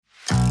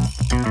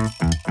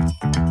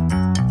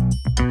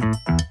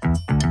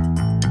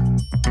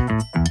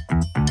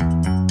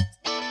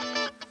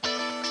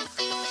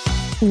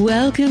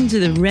Welcome to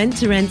the Rent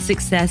to Rent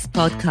Success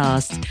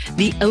podcast,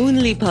 the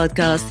only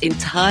podcast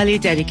entirely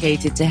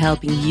dedicated to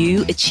helping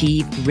you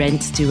achieve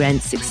rent to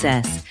rent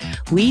success.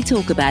 We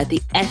talk about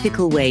the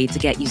ethical way to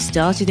get you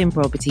started in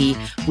property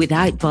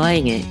without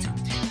buying it.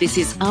 This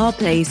is our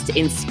place to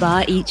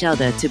inspire each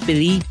other to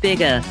believe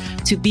bigger,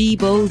 to be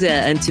bolder,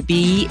 and to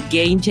be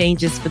game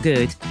changers for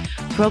good.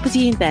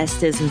 Property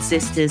investors and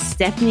sisters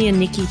Stephanie and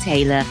Nikki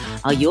Taylor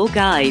are your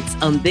guides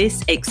on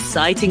this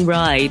exciting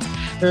ride.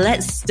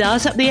 Let's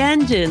start up the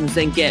engines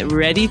and get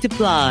ready to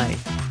fly.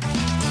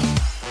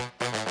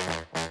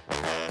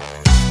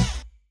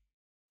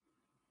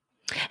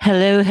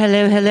 Hello,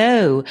 hello,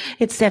 hello.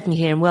 It's Stephanie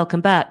here and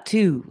welcome back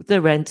to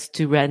the Rent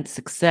to Rent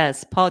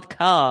Success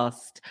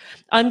podcast.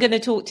 I'm going to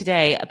talk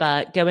today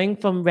about going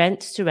from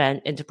rent to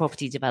rent into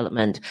property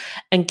development,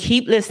 and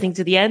keep listening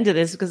to the end of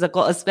this because I've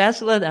got a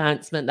special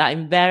announcement that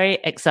I'm very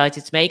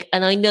excited to make.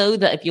 And I know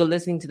that if you're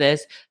listening to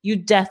this, you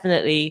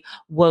definitely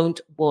won't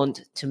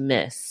want to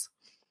miss.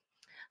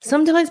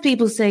 Sometimes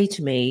people say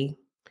to me,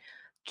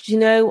 you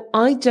know,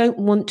 I don't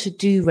want to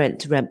do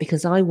rent to rent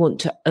because I want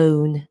to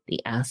own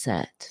the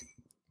asset.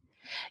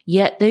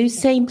 Yet those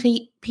same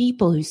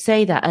people who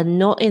say that are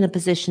not in a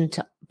position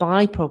to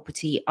buy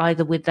property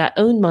either with their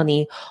own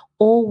money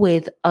or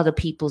with other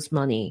people's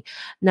money.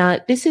 Now,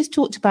 this is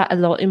talked about a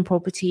lot in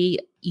property,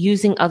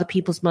 using other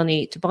people's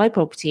money to buy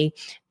property,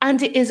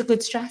 and it is a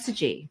good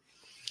strategy.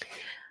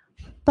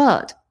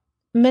 But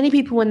many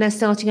people, when they're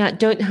starting out,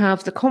 don't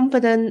have the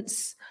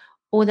confidence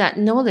or that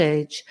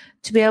knowledge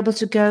to be able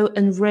to go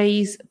and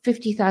raise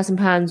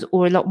 £50,000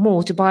 or a lot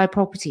more to buy a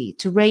property,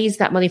 to raise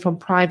that money from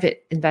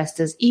private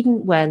investors,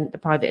 even when the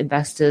private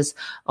investors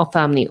are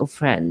family or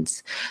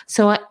friends.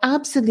 So I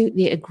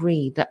absolutely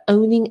agree that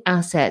owning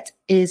assets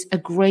is a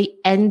great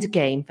end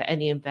game for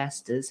any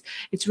investors.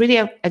 It's really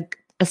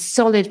a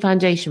solid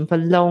foundation for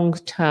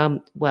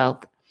long-term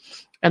wealth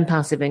and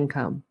passive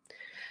income.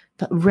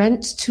 But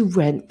rent to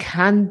rent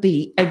can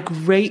be a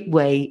great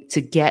way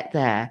to get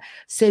there.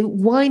 So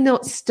why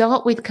not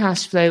start with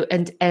cash flow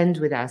and end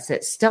with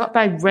assets? Start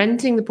by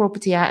renting the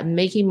property out and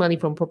making money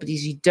from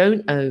properties you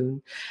don't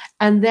own,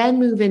 and then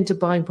move into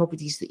buying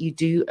properties that you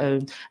do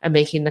own and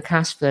making the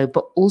cash flow,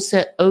 but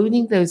also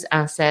owning those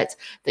assets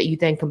that you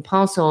then can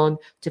pass on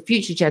to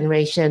future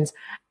generations.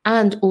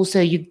 And also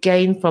you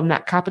gain from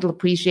that capital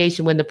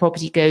appreciation when the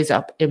property goes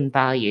up in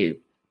value,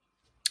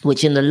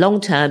 which in the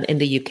long term in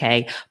the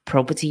UK,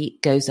 property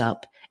goes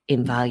up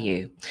in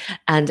value.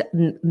 And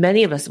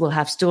many of us will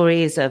have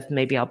stories of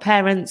maybe our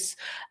parents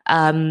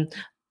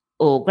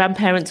or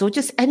grandparents or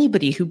just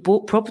anybody who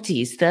bought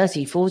properties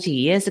 30, 40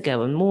 years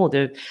ago and more.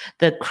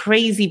 The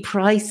crazy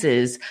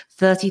prices,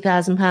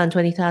 £30,000,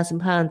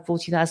 £20,000,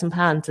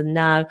 £40,000. And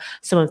now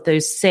some of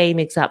those same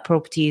exact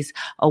properties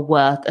are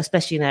worth,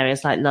 especially in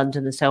areas like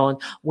London and so on,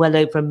 well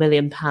over £1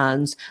 million.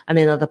 And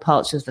in other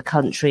parts of the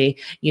country,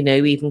 you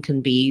know, even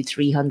can be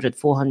 300,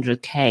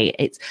 400K.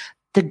 It's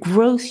the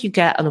growth you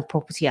get on a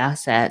property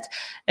asset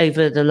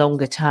over the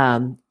longer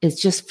term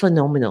is just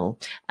phenomenal.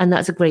 And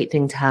that's a great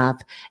thing to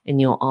have in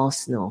your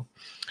arsenal.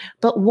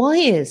 But why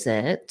is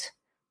it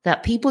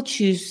that people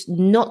choose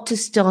not to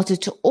start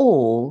at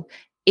all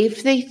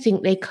if they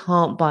think they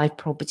can't buy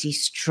property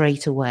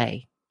straight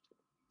away?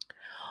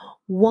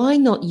 Why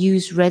not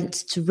use rent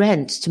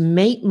to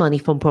make money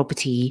from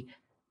property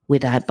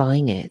without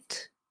buying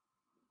it?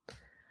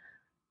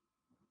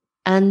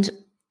 And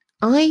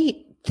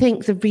I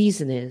think the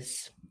reason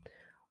is,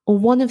 or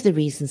one of the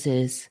reasons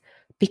is,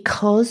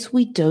 because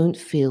we don't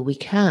feel we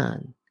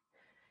can.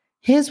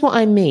 Here's what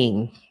I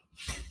mean.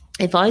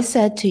 If I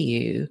said to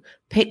you,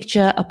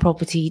 picture a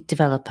property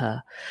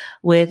developer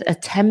with a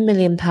 £10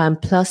 million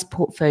plus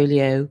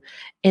portfolio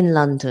in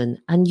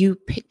London, and you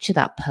picture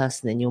that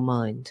person in your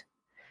mind.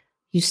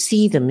 You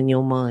see them in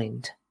your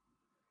mind.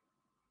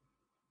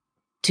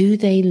 Do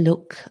they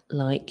look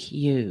like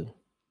you?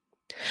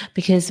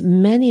 Because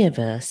many of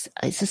us,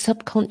 it's a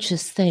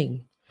subconscious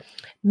thing.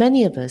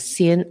 Many of us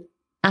see an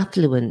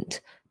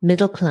affluent,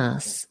 middle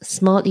class,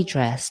 smartly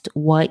dressed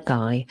white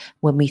guy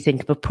when we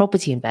think of a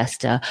property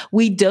investor.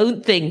 We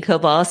don't think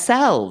of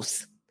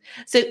ourselves.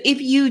 So if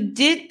you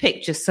did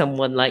picture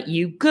someone like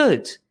you,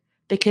 good,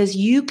 because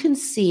you can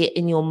see it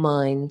in your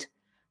mind.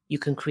 You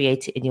can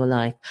create it in your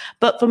life.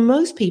 But for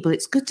most people,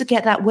 it's good to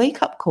get that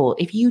wake-up call.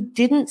 If you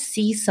didn't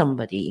see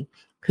somebody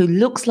who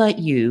looks like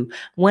you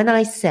when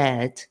I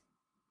said,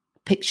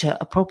 picture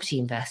a property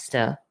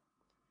investor,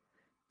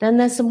 then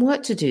there's some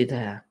work to do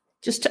there.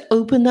 Just to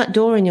open that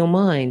door in your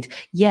mind.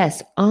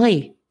 Yes,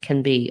 I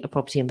can be a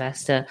property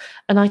investor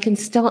and I can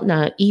start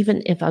now,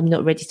 even if I'm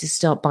not ready to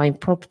start buying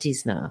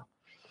properties now.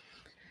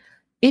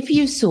 If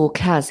you saw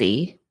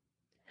Kazi,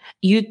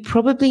 you'd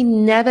probably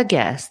never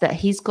guess that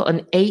he's got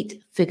an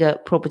 8-figure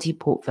property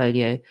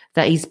portfolio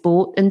that he's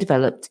bought and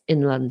developed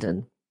in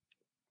London.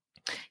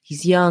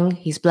 He's young,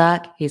 he's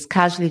black, he's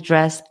casually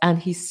dressed, and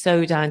he's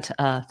so down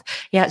to earth.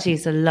 He actually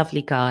is a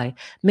lovely guy.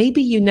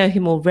 Maybe you know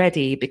him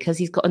already because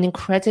he's got an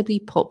incredibly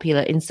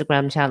popular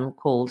Instagram channel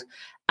called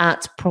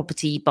at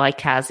Property by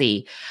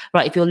Kazi.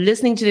 Right, if you're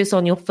listening to this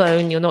on your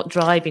phone, you're not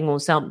driving or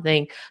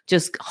something,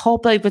 just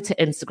hop over to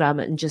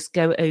Instagram and just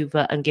go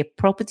over and give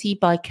Property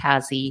by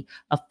Kazi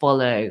a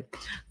follow.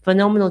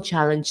 Phenomenal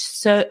channel,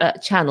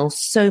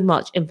 so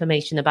much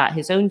information about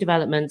his own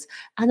developments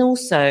and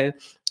also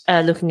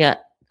looking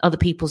at other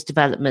people's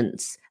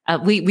developments.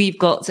 We've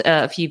got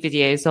a few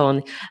videos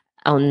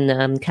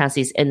on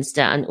Kazi's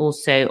Insta and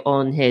also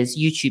on his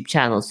YouTube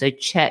channel, so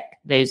check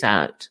those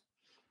out.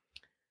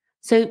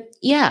 So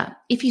yeah,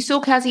 if you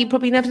saw Kazi, you'd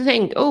probably never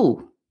think,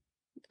 oh,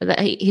 that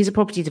he's a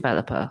property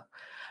developer.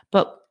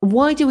 But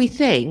why do we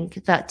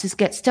think that to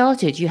get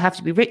started, you have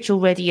to be rich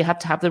already, you have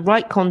to have the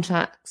right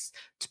contacts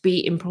to be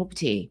in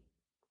property?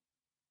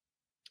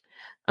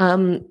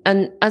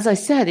 And as I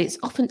said, it's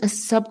often a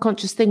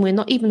subconscious thing. We're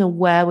not even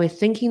aware. We're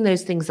thinking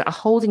those things that are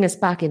holding us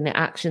back in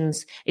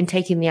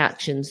taking the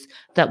actions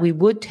that we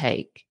would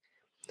take.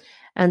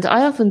 And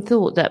I often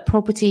thought that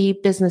property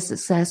business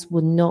success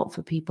were not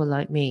for people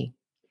like me.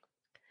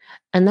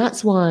 And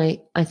that's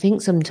why I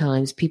think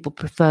sometimes people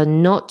prefer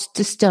not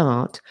to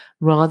start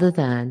rather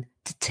than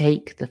to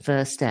take the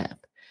first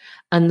step.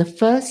 And the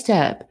first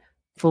step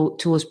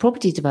towards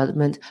property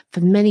development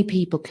for many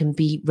people can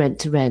be rent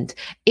to rent.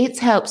 It's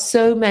helped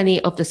so many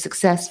of the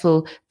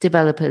successful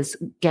developers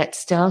get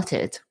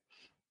started.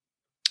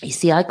 You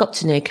see, I got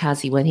to know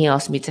Kazi when he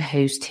asked me to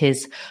host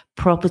his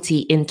Property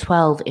in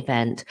 12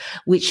 event,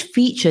 which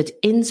featured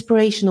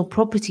inspirational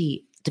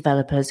property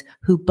developers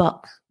who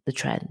buck the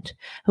trend,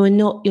 who are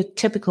not your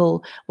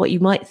typical, what you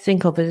might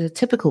think of as a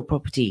typical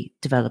property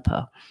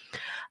developer.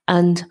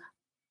 And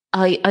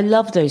I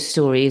love those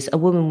stories. A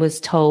woman was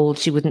told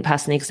she wouldn't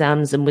pass any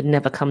exams and would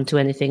never come to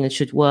anything and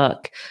should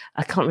work.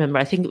 I can't remember.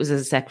 I think it was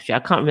as a secretary. I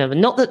can't remember.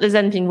 Not that there's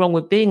anything wrong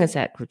with being a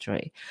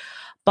secretary,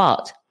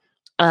 but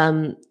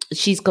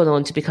she's gone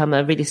on to become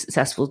a really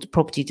successful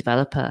property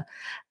developer.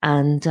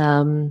 And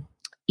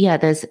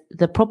there's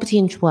the Property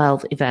in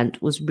 12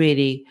 event was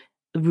really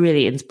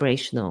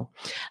inspirational.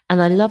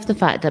 And I love the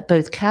fact that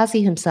both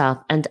Kazi himself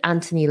and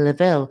Anthony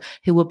LaVille,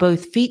 who were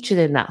both featured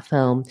in that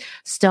film,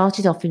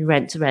 started off in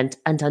rent to rent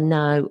and are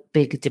now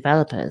big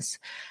developers.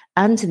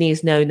 Anthony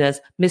is known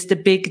as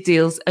Mr. Big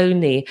Deals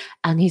Only,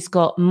 and he's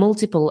got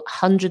multiple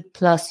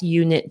 100+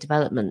 unit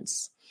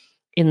developments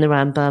in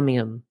around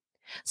Birmingham.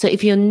 So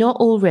if you're not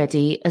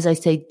already, as I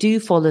say, do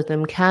follow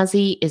them.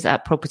 Kazi is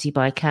at Property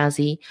by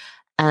Kazi,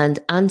 and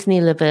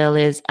Anthony LaVille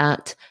is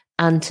at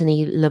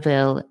Anthony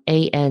LaVille,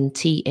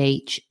 Anthony,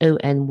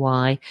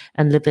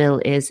 and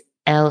LaVille is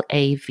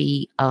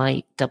Laville.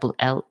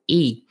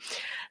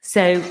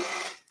 So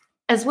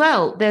as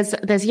well,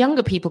 there's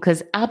younger people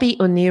because Abby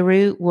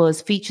Oniru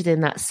was featured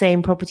in that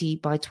same Property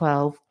by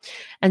 12,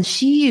 and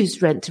she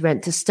used rent to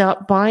rent to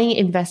start buying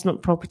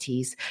investment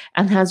properties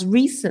and has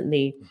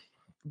recently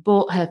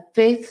bought her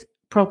 5th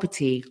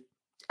property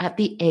at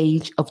the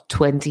age of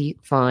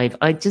 25.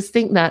 I just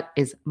think that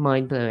is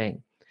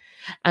mind-blowing.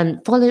 And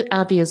follow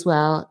Abby as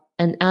well.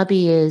 And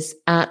Abby is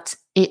at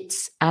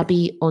It's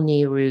Abby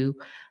Oniru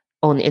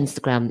on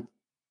Instagram.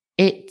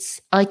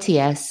 It's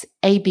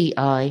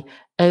ITSABIONIRU.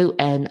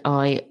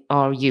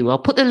 I'll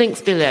put the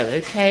links below,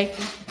 okay?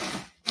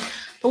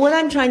 But what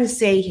I'm trying to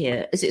say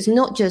here is it's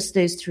not just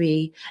those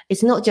three.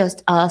 It's not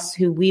just us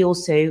who we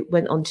also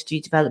went on to do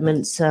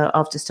developments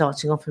after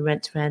starting off in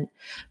rent to rent.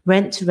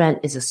 Rent to rent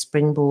is a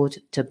springboard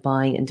to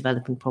buying and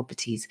developing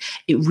properties.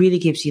 It really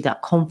gives you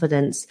that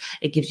confidence.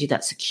 It gives you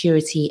that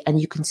security, and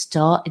you can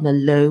start in a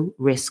low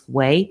risk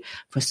way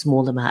for a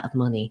small amount of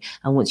money.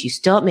 And once you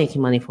start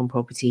making money from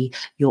property,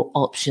 your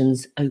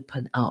options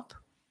open up.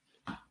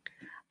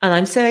 And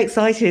I'm so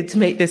excited to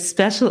make this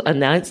special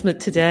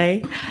announcement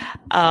today.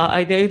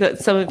 I know that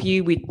some of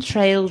you, we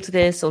trailed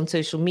this on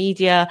social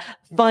media.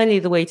 Finally,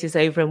 the wait is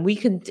over and we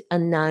can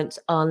announce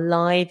our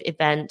live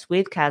event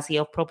with Kazi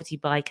of Property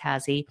by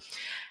Kazi.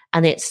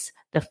 And it's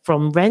the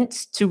From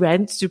Rent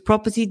to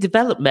Property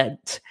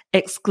Development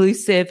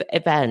exclusive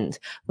event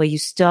where you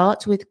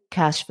start with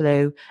cash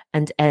flow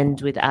and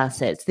end with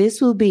assets. This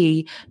will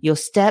be your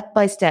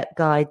step-by-step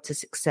guide to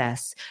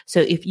success. So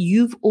if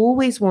you've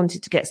always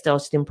wanted to get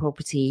started in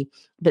property,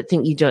 but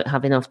think you don't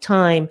have enough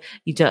time,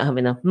 you don't have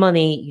enough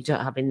money, you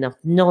don't have enough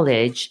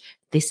knowledge,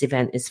 this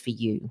event is for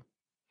you.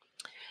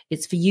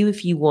 It's for you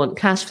if you want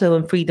cash flow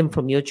and freedom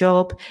from your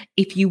job,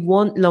 if you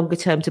want longer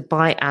term to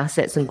buy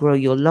assets and grow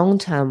your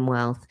long-term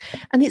wealth.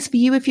 And it's for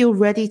you if you're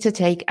ready to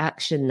take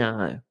action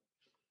now.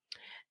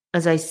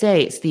 As I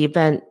say, it's the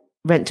event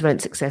Rent to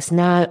Rent Success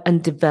Now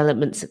and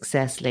Development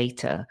Success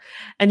Later.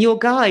 And your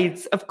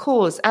guides, of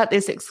course, at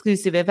this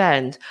exclusive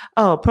event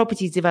are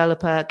property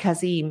developer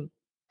Kazim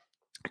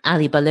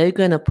Ali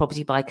Balogun of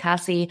Property by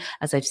Cassie,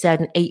 as I've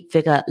said, an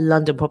 8-figure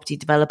London property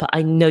developer.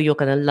 I know you're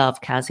going to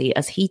love Cassie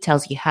as he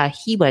tells you how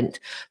he went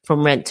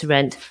from rent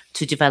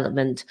to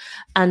development.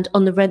 And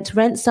on the rent to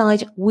rent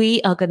side,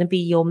 we are going to be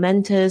your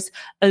mentors,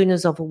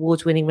 owners of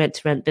award-winning rent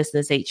to rent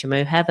business,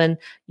 HMO Heaven.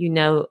 You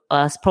know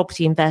us,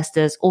 property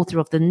investors, author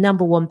of the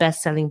 #1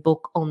 best-selling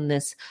book on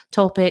this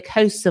topic,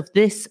 hosts of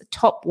this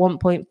top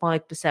 1.5%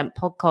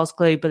 podcast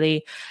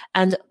globally,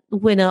 and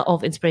winner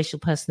of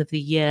Inspirational Person of the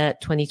Year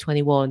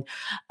 2021.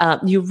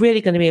 You're really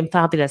going to be in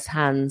fabulous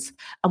hands.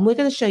 And we're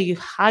going to show you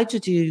how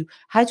to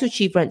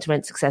achieve rent to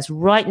rent success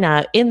right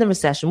now in the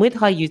recession with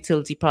high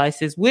utility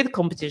prices, with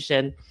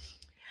competition.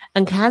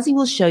 And Cassie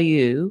will show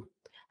you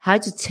how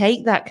to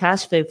take that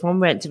cash flow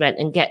from rent to rent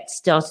and get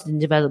started in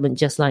development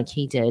just like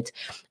he did.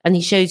 And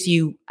he shows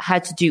you how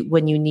to do it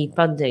when you need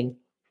funding,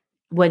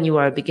 when you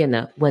are a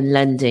beginner, when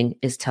lending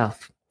is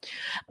tough.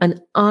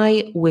 And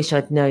I wish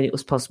I'd known it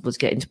was possible to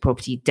get into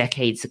property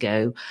decades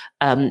ago.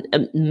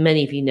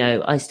 Many of you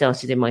know I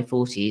started in my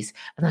 40s,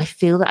 and I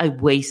feel that I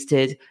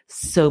wasted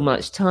so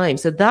much time.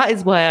 So that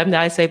is why I'm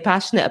now so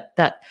passionate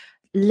that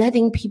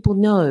letting people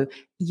know,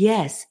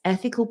 yes,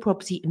 ethical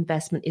property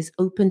investment is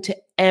open to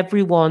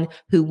everyone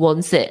who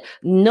wants it,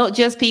 not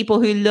just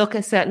people who look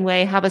a certain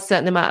way, have a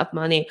certain amount of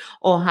money,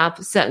 or have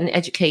certain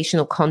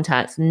educational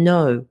contacts.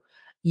 No,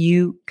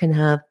 you can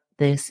have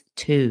this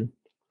too.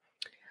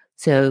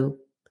 So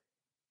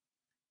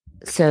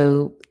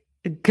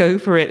go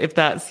for it if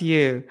that's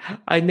you.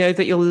 I know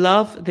that you'll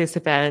love this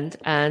event,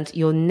 and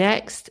your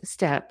next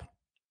step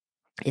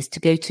is to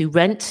go to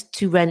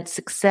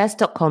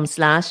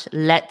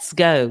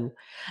renttoRentSuccess.com/letsgo.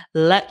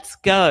 Let's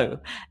go.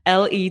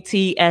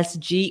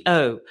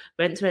 LETSGO.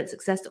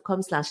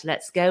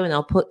 renttoRentSuccess.com/letsgo. And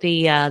I'll put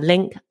the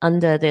link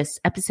under this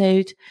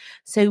episode.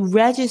 So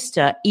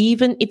register,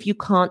 even if you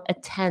can't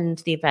attend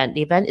the event.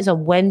 The event is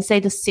on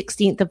Wednesday, the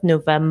 16th of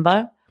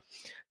November.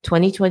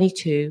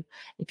 2022.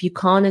 If you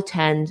can't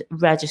attend,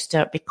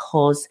 register,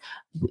 because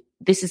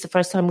this is the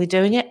first time we're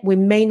doing it. We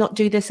may not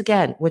do this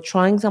again. We're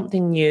trying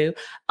something new.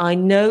 I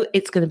know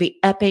it's going to be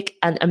epic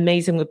and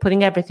amazing. We're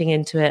putting everything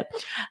into it.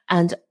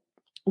 And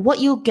what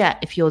you'll get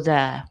if you're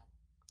there,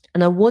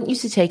 and I want you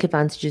to take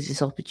advantage of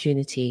this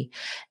opportunity,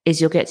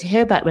 is you'll get to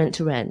hear about rent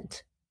to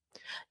rent.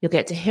 You'll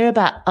get to hear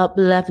about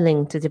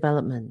up-leveling to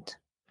development.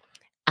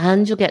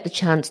 And you'll get the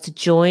chance to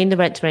join the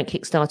Rent to Rent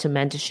Kickstarter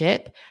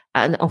mentorship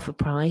at an offer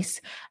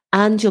price.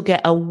 And you'll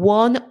get a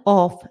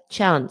one-off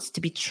chance to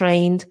be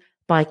trained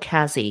by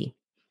Cassie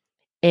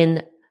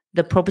in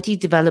the property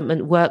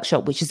development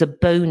workshop, which is a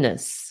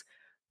bonus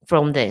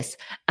from this.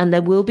 And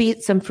there will be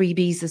some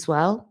freebies as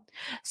well.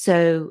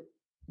 So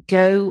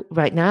go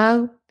right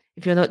now,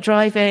 if you're not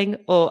driving,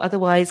 or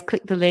otherwise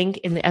click the link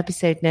in the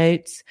episode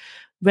notes,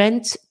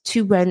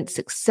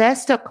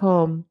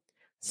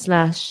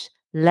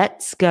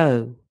 renttoRentSuccess.com/let's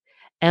go.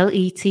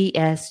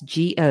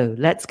 LETSGO.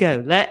 Let's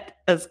go. Let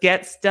us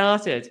get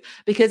started.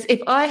 Because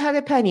if I had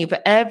a penny for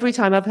every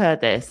time I've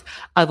heard this,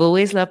 I've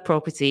always loved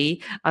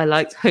property. I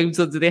liked Homes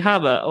Under the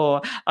Hammer,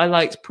 or I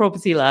liked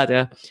Property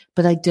Ladder,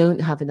 but I don't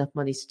have enough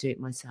money to do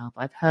it myself.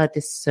 I've heard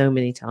this so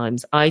many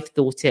times. I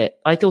thought it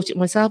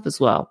myself as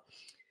well.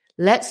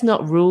 Let's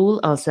not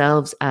rule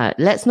ourselves out.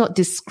 Let's not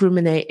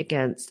discriminate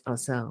against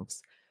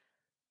ourselves.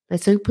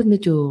 Let's open the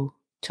door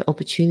to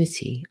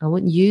opportunity. I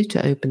want you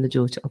to open the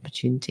door to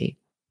opportunity.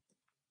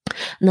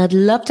 And I'd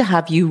love to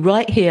have you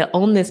right here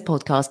on this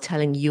podcast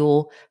telling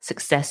your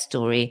success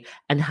story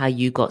and how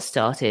you got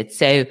started.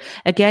 So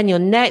again, your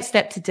next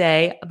step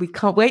today, we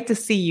can't wait to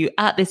see you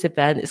at this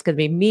event. It's going to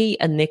be me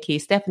and Nikki,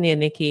 Stephanie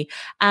and Nikki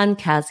and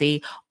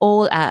Cassie,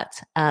 all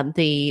at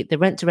the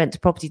Rent to Rent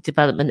Property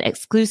Development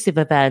exclusive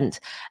event.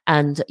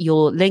 And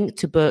your link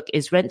to book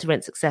is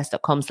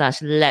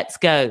renttoRentSuccess.com/let's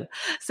go.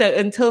 So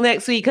until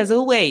next week, as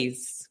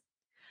always,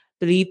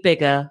 believe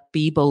bigger,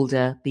 be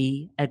bolder,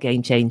 be a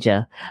game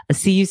changer. I'll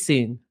see you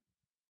soon.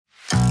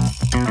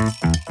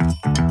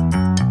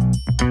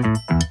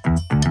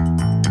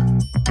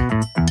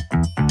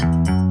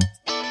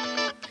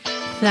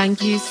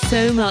 Thank you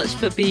so much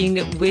for being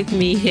with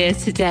me here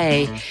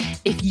today.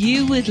 If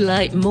you would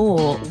like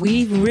more,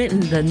 we've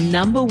written the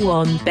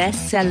 #1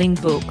 best-selling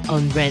book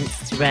on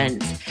rents to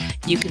rent.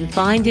 You can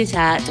find it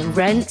at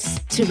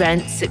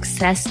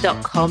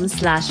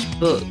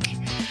renttoRentSuccess.com/book.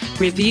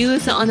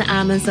 Reviewers on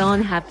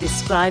Amazon have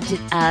described it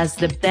as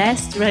the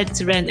best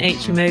rent-to-rent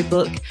HMO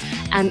book,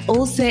 and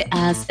also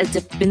as a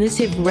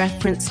definitive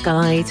reference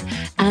guide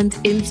and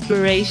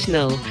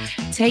inspirational.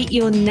 Take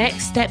your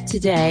next step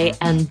today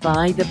and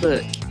buy the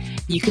book.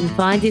 You can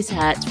find it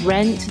at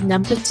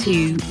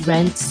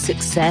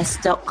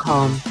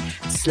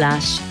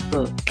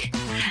rentsuccess.com/book.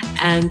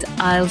 And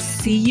I'll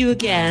see you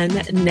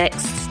again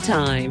next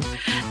time.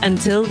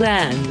 Until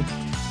then,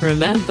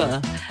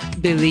 remember,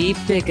 believe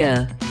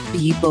bigger,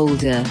 be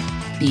bolder,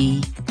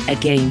 be a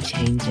game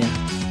changer.